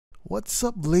What's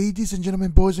up, ladies and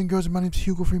gentlemen, boys and girls? My name's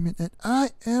Hugo Freeman, and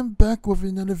I am back with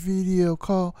another video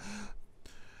called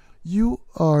 "You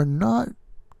Are Not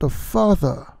the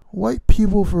Father," white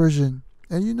people version.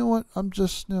 And you know what? I'm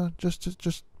just to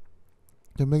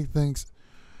make things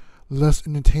less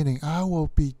entertaining, I will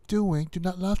be doing "Do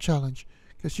Not Laugh" challenge.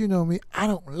 Because you know me, I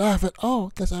don't laugh at all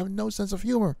because I have no sense of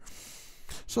humor.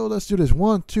 So let's do this.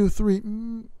 1, 2, 3.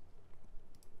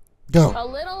 Go. A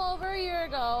little over a year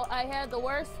ago, I had the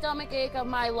worst stomach ache of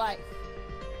my life.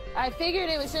 I figured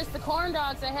it was just the corn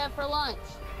dogs I had for lunch.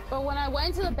 But when I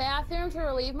went to the bathroom to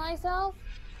relieve myself,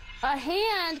 a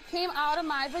hand came out of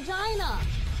my vagina.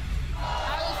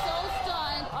 I was so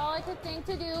stunned, all I could think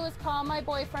to do was call my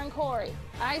boyfriend, Corey.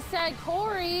 I said,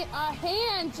 "Corey, a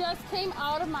hand just came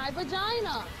out of my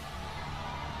vagina."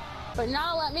 But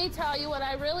now let me tell you what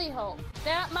I really hope.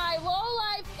 That my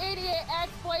low-life idiot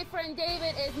ex-boyfriend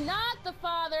David is not the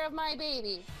father of my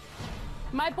baby.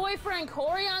 My boyfriend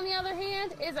Corey, on the other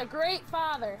hand, is a great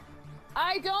father.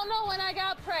 I don't know when I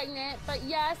got pregnant, but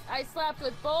yes, I slept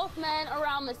with both men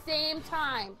around the same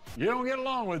time. You don't get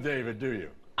along with David, do you?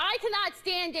 I cannot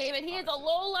stand David. He is a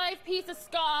low-life piece of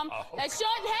scum that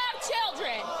shouldn't have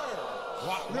children.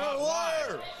 What? You're a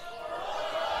liar!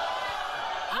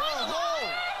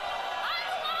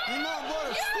 You're not but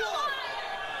a slut!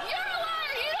 You're a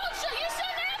liar! You shouldn't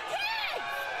have kids!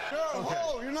 You're a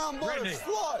hoe! You're not but Brittany. a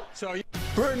slut! So you...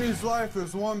 Brittany's life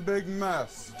is one big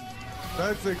mess.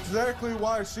 That's exactly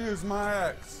why she is my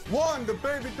ex. 1, the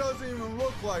baby doesn't even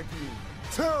look like you.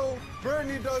 2,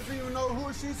 Brittany doesn't even know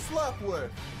who she slept with.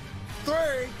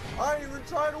 3, I even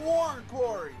tried to warn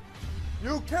Corey.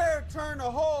 You can't turn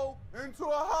a hoe into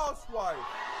a housewife.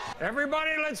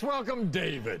 Everybody, let's welcome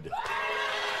David.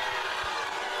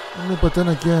 But then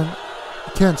again,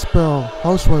 you can't spell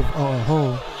housewife or a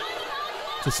hoe.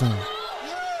 Just saying.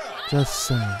 Yeah! Just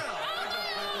saying.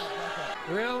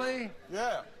 Really?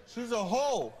 Yeah, she's a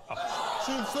hoe.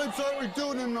 She sleeps every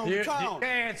dude in the town.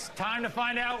 Okay, it's time to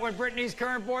find out what Brittany's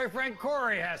current boyfriend,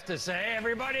 Corey, has to say.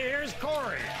 Everybody, here's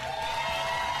Corey. Nice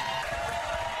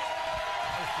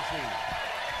to see you.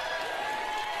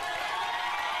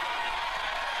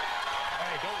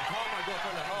 Hey, don't call my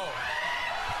girlfriend a hoe.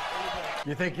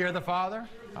 You think you're the father?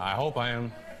 I hope I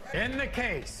am. In the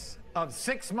case of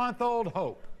 6-month-old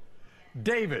Hope,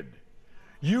 David,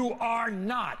 you are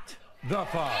not the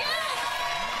father.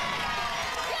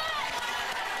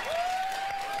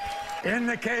 In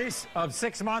the case of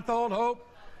 6-month-old Hope,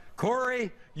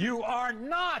 Corey, you are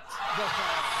not the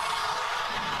father.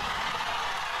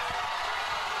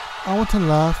 I want to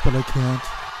laugh, but I can't.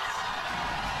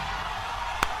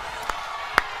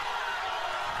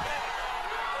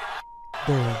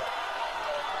 There.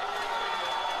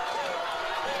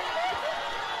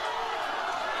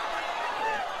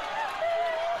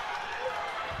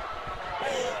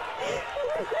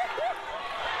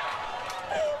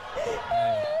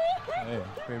 Hey,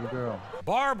 baby girl.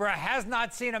 Barbara has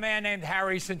not seen a man named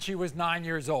Harry since she was 9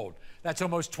 years old. That's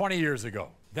almost 20 years ago.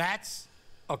 That's,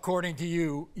 according to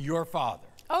you, your father.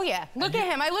 Oh, yeah. Look at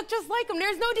him. I look just like him.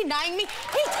 There's no denying me.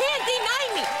 He can't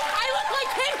deny me. I look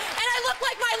like him, and I look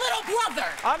like my little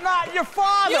brother. I'm not your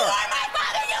father! You are my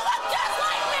father. You look just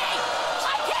like me.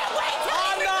 I can't wait till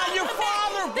I'm not your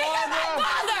father, Then you're my Barbara.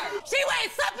 father. She went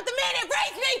and slept with the man that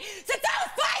raised me since I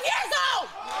was 5 years old.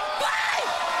 Bye!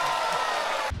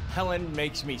 Helen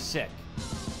makes me sick.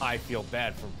 I feel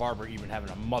bad for Barbara even having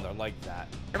a mother like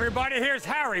that. Everybody, here's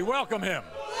Harry. Welcome him.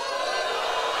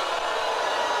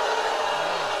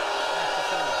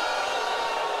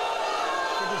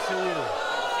 Good to see you.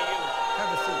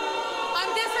 Have a seat.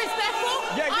 I'm disrespectful?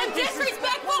 Yeah, you're I'm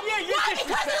disrespectful? Yeah, you're Why?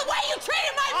 Because of the way you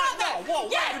treated my mother. No, whoa,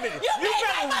 Yes, wait a minute. You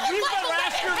better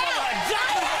ask your mother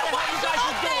exactly what the hell you guys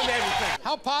are doing and everything.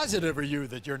 How positive are you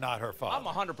that you're not her father? I'm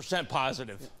 100%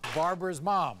 positive. Barbara's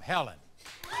mom, Helen.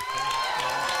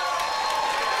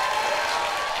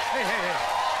 Hey, hey, hey.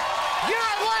 You're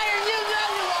a liar, you know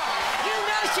you are. You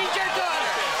know she's your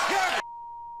daughter. You're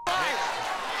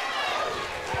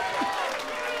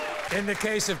a In the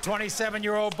case of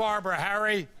 27-year-old Barbara,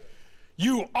 Harry,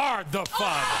 you are the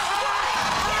father.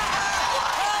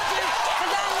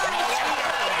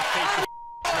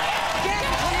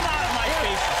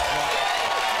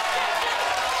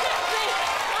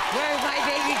 Where's my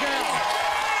baby girl?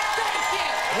 Thank you.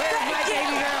 Where's my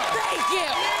baby girl? Thank you.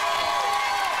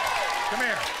 Come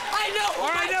here. I know who All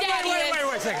my right, no, daddy is.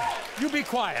 wait a second. You be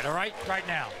quiet, all right? Right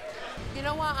now. You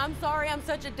know what? I'm sorry I'm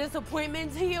such a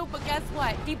disappointment to you, but guess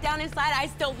what? Deep down inside, I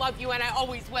still love you, and I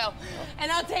always will.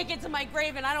 And I'll take it to my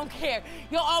grave, and I don't care.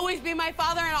 You'll always be my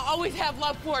father, and I'll always have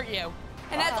love for you.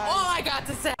 And that's all I got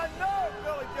to say. I know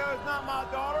Billy Joe's not my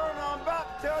daughter, and I'm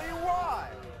about to tell you why.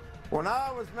 When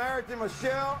I was married to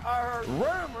Michelle, I heard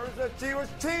rumors that she was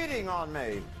cheating on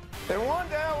me. And one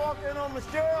day I walked in on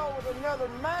Michelle with another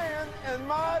man in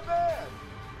my bed.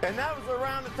 And that was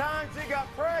around the time she got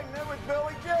pregnant with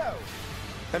Billy Joe.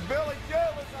 And Billy Joe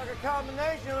looks like a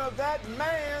combination of that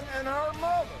man and her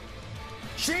mother.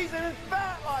 She's in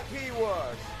fat like he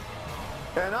was.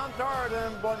 And I'm tired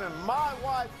of them blaming my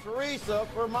wife, Teresa,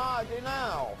 for my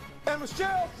denial. And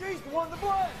Michelle, she's the one to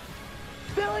blame.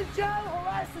 Billy Joe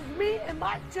harasses me and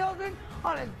my children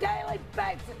on a daily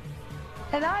basis.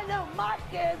 And I know my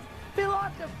kids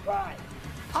belong to Bryce.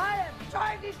 I have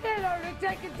tried to get her to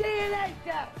take a DNA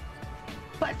test,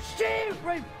 but she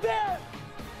refused.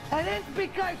 And it's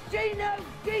because she knows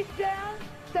deep down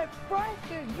that Frank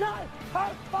is not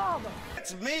her father.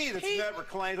 It's me that's never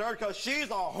claimed her because she's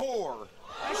a whore.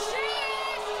 She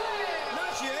is! No,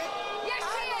 she ain't. Yes,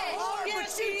 she is! But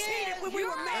she cheated when we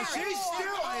were married. And she's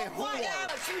still a whore.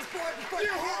 She was born before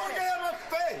You're whoring out of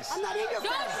my face. I'm not in your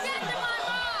Don't face. sit to my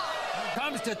mom!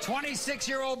 Comes to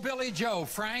 26-year-old Billy Joe.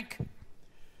 Frank,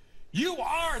 you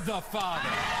are the father.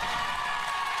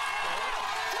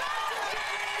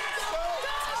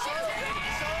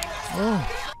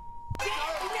 Oh.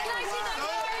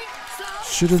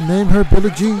 Should have named her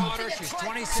Billie Jean.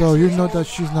 So you know that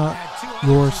she's not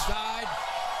yours.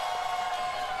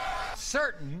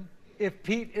 Certain if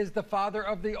Pete is the father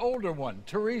of the older one,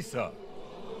 Teresa.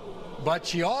 But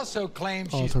she also claims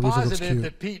she's Teresa looks positive cute.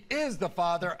 that Pete is the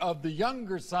father of the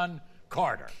younger son,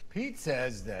 Carter. Pete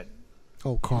says that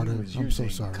Oh, Carter, he was I'm so using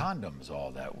sorry. condoms all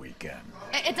that weekend.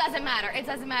 It doesn't matter. It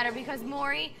doesn't matter because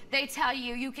Maury, they tell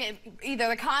you you can either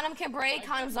the condom can break.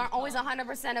 Condoms aren't always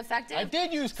 100% effective. I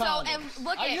did use condoms. So and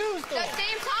look I at used the them.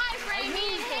 same time frame.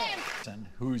 Me and him.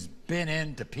 Who's been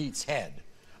into Pete's head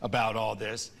about all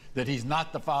this, that he's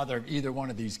not the father of either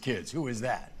one of these kids. Who is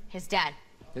that? His dad.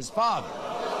 His father.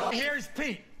 Here's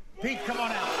Pete. Pete, come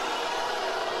on out.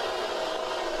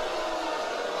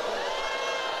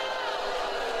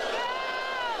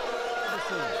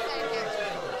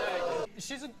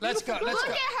 She's a Let's go. Let's Look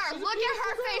go. at her. Look at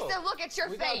her face and look at your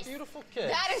We got face. beautiful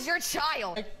kids. That is your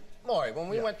child. Hey, Maury, when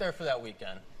we went there for that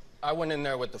weekend, I went in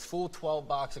there with the full 12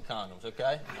 box of condoms,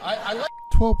 okay? I left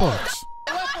 12 bucks.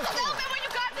 You left a little bit when you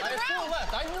got to I the had full ground.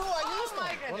 left. I knew I used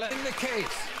them. Well, in the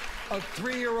case of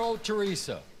 3-year-old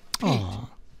Teresa, Pete, Aw.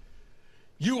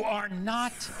 you are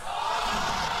not.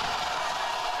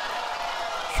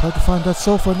 Try to find that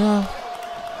sofa now.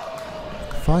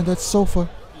 Find that sofa.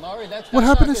 Maury, that's What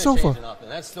happened not to gonna sofa? change nothing.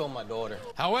 That's still my daughter.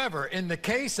 However, in the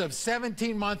case of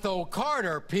 17-month-old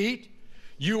Carter, Pete,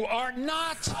 you are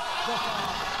not the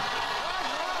father.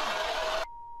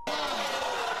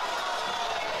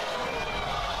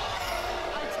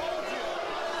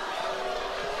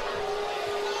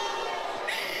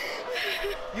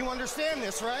 You understand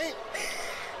this, right?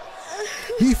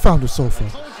 He found the sofa.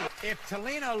 If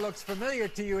Talina looks familiar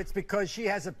to you, it's because she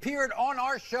has appeared on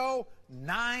our show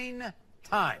 9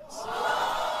 times.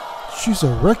 She's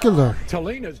a regular.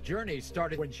 Talina's journey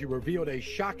started when she revealed a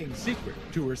shocking secret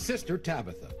to her sister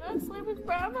Tabitha. I sleep with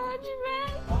Brian behind you,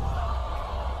 man.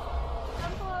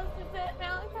 I'm positive that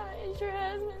Malachi is your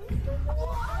husband.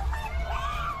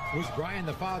 Was Brian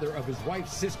the father of his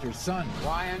wife's sister's son?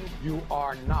 Brian, you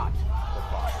are not the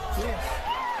father.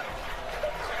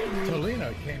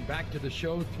 Talina came back to the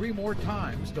show 3 more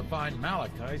times to find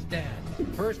Malachi's dad.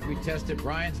 First, we tested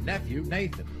Brian's nephew,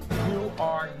 Nathan. You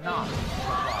are not the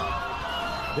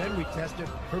father. Then we tested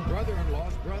her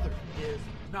brother-in-law's brother. Is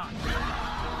not.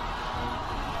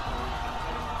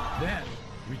 Then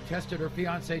we tested her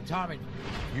fiance, Tommy.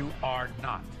 You are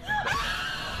not.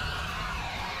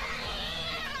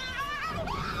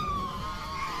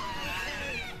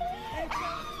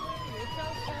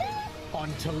 On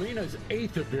Talina's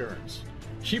 8th appearance,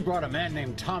 she brought a man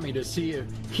named Tommy to see if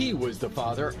he was the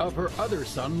father of her other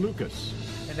son, Lucas.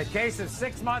 In the case of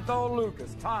 6-month-old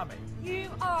Lucas, Tommy, You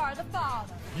are the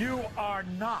father. you are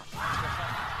not.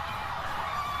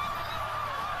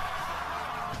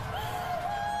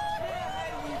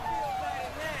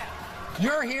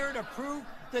 You're here to prove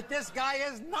that this guy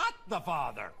is not the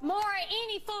father. Maury,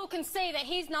 any fool can see that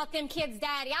he's not them kids'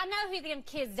 daddy. I know who them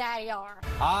kids' daddy are.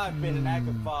 I've been an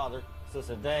active father since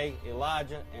the day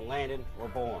Elijah and Landon were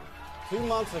born. 2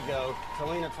 months ago,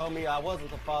 Talina told me I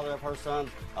wasn't the father of her sons,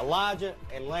 Elijah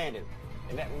and Landon,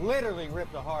 and that literally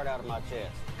ripped the heart out of my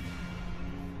chest.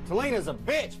 Talina's a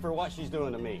bitch for what she's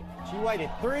doing to me. She waited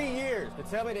 3 years to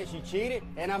tell me that she cheated,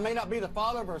 and I may not be the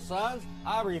father of her sons.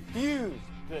 I refuse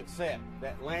to accept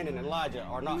that Landon and Elijah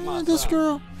are not my sons. This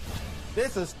girl.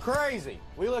 This is crazy.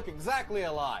 We look exactly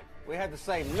alike. We have the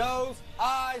same nose,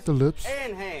 eyes, The lips.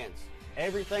 and hands.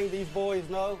 Everything these boys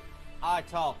know, I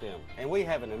taught them, and we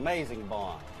have an amazing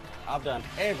bond. I've done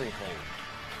everything.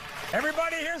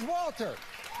 Everybody, here's Walter.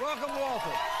 Welcome, Walter.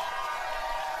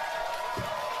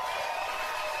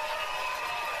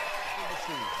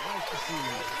 Nice to see you.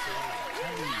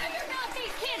 You're not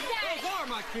these kids' daddy. Those are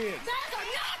my kids. Those are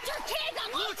not your kids. I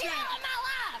want you out of my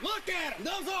life. Look at them.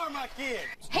 Those are my kids.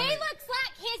 He looks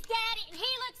like his daddy, and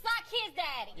he looks like his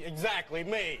daddy. Exactly,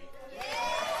 me.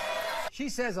 She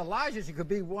says Elijah could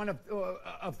be one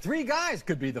of 3 guys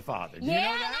could be the father. Do you Yeah,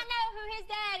 know and that? I know who his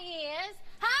daddy is.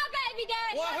 Hi, baby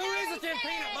daddy. Well, I who know is his it then, daddy.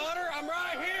 peanut butter? I'm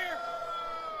right here.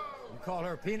 You call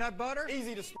her peanut butter?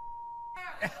 Easy to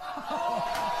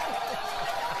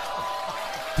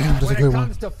Damn, that's a When good it one.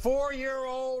 comes to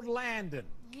 4-year-old Landon,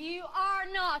 You are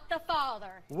not the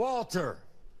father. Walter,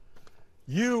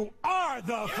 you are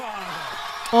the father.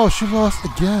 Oh, she lost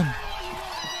again.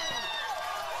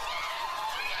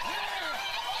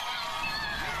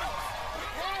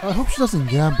 I hope she doesn't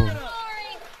gamble.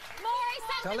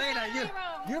 Talina,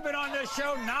 you've been on this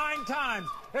show 9 times.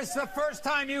 It's the first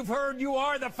time you've heard you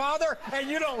are the father, and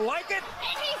you don't like it?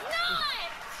 And he's not.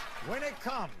 When it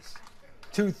comes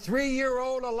to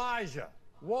 3-year-old Elijah,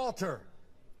 Walter,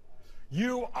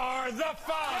 you are the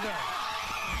father.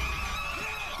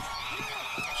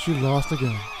 She lost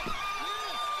again.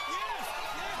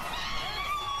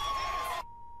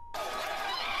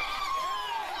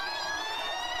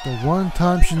 The one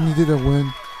time she needed a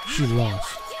win, she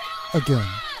lost. Again.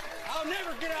 I'll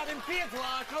never get out of them kids'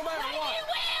 lives, no matter what.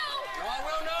 No, I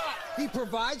will not. He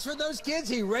provides for those kids.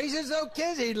 He raises those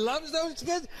kids. He loves those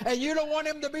kids. And you don't want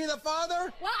him to be the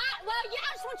father? Well, I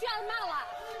just want you out of my life.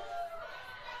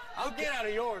 I'll get out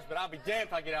of yours, but I'll be damned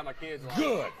if I get out of my kids' lives.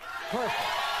 Good. Perfect.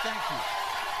 Thank you.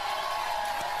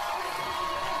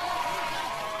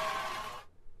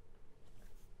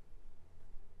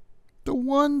 The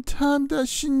one time that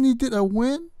she needed a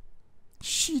win,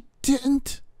 she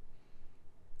didn't.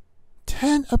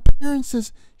 10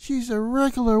 appearances. She's a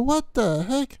regular. What the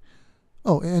heck?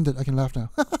 Oh, it ended. I can laugh now.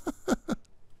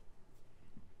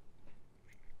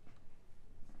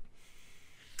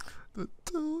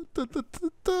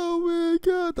 Oh my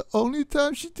god. The only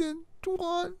time she didn't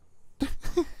win.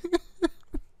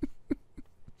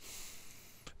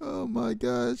 Oh my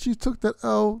god. She took that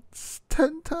L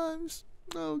 10 times.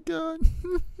 Oh god.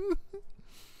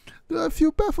 Do I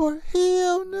feel bad for her?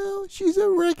 Hell no. She's a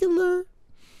regular.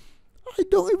 I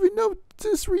don't even know if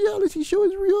this reality show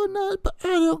is real or not, but I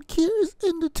don't care. It's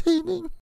entertaining.